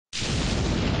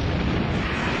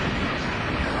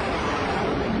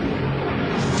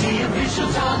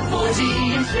40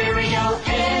 in stereo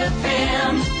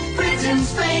FM,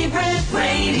 Britain's favourite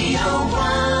Radio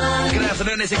 1. Good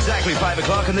afternoon, it's exactly 5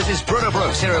 o'clock and this is Bruno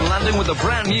Brooks here in London with the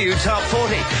brand new Top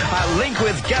 40. Our link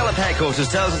with Gallup headquarters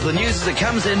tells us the news as it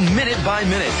comes in minute by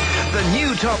minute. The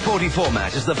new Top 40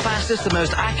 format is the fastest and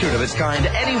most accurate of its kind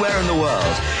anywhere in the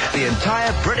world. The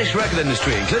entire British record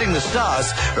industry, including the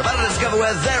stars, are about to discover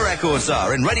where their records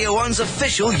are in Radio 1's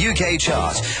official UK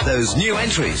chart. Those new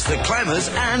entries, the climbers,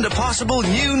 and a possible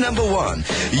new number one.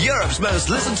 Europe's most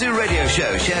listened to radio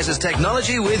show shares its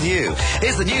technology with you.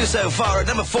 Here's the news so far. At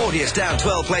number 40, it's down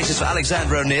 12 places for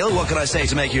Alexander O'Neill. What Can I Say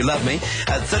to Make You Love Me?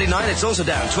 At 39, it's also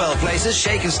down 12 places.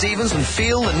 Shakin' Stevens and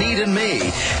Feel the Need in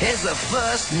Me. Here's the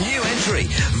first new entry.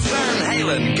 Van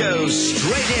Halen goes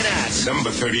straight in at number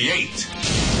 38.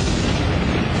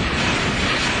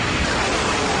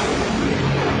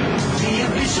 The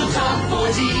official Top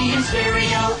 40 in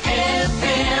stereo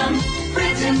FM,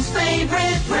 Britain's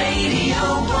favourite Radio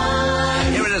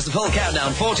 1. Here it is, the full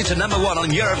countdown. 40 to number one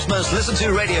on Europe's most listened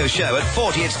to radio show. At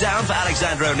 40, it's down for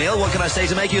Alexander O'Neill. What Can I Say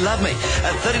to Make You Love Me?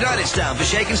 At 39, it's down for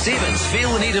Shakin' Stevens.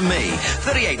 Feel the Need in Me.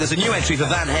 38, there's a new entry for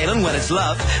Van Halen, When It's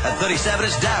Love. At 37,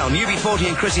 it's down. UB40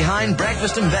 and Chrissie Hynde,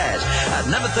 Breakfast in Bed. At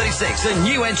number 36, a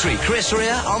new entry, Chris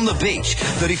Rea, On the Beach.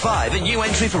 35, a new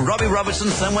entry for Robbie Robertson,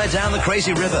 Somewhere Down the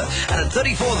Crazy River. And at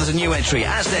 34, there's a new entry,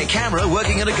 Aztec Camera,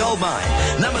 Working in a Gold Mine.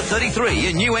 Number 33,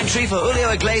 a new entry for Julio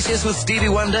Iglesias with Stevie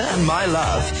Wonder and My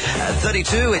Love. At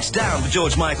 32, it's down for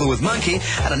George Michael with Monkey.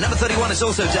 And at number 31, it's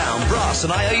also down, Brass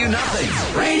and I Owe You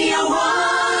Nothing. Radio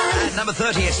 1. At number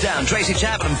 30, it's down, Tracy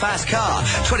Chapman and Fast Car.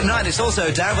 29, it's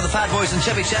also down for the Fat Boys and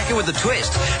Chevy Checker with The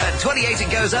Twist. At 28,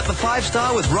 it goes up for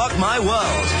 5-star with Rock My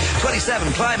World.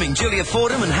 27, climbing, Julia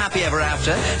Fordham and Happy Ever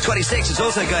After. 26, it's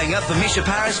also going up for Misha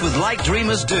Paris with Like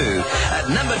Dreamers Do. At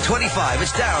number 25,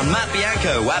 it's down, Matt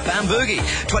Bianco, Wap Bam Boogie.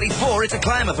 24, it's a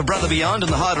climber for Brother Beyond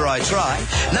and The Harder I Try.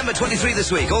 Number 23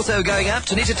 this week, also going up,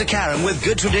 Tanita Tikaram with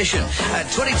Good Tradition.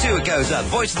 At 22, it goes up,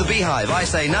 Voice of the Beehive, I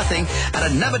Say Nothing. And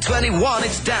at number 21,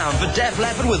 it's down for Def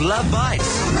Leppard with Love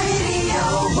Bites. Radio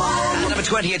 1. At number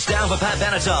 20, it's down for Pat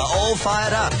Benatar, All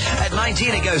Fired Up. At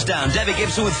 19, it goes down, Debbie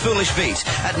Gibson with Foolish Feet.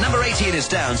 At number 18, it's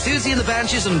down, Susie and the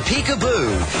Banshees and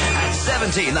Peekaboo. At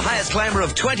 17, the highest climber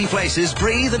of 20 places,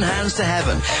 Breathe and Hands to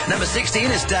Heaven. Number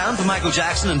 16 is down for Michael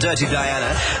Jackson and Dirty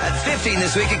Diana. At 15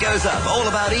 this week, it goes up, All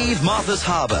About Eve, Martha's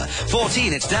Harbour.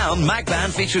 14, it's down, Mac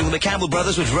Band featuring the McCampbell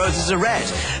Brothers with Roses Are Red.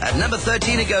 At number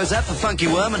 13, it goes up for Funky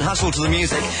Worm and Hustle to the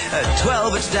Music. At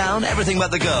 12, it's down, Everything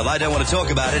But the Girl, I Don't Want to Talk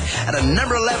About It. And at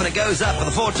number 11, it goes up for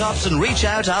the Four Tops and Reach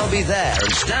Out, I'll Be There.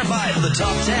 And stand by for the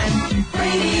top 10.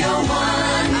 Radio 1.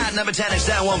 At number 10, it's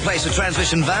down one place for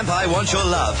Transmission Vamp, I Want Your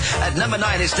Love. At number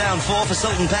 9, it's down 4 for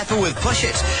Salt and Pepper with Push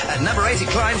It. At number 8, it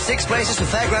climbs 6 places for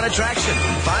Fairground Attraction,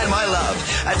 Find My Love.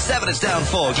 At 7, it's down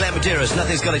 4, Glenn Medeiros,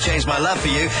 Nothing's Gonna Change My Love for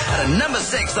You. And at number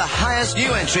 6, the highest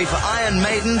new entry for Iron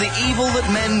Maiden, The Evil That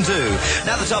Men Do.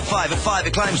 Now the top 5. At 5,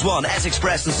 it climbs 1, S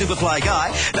Express and Superfly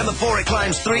Guy. Number 4, it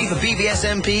climbs 3 for BBS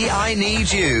MP, I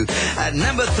Need You. At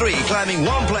number 3, climbing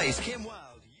 1 place, Kim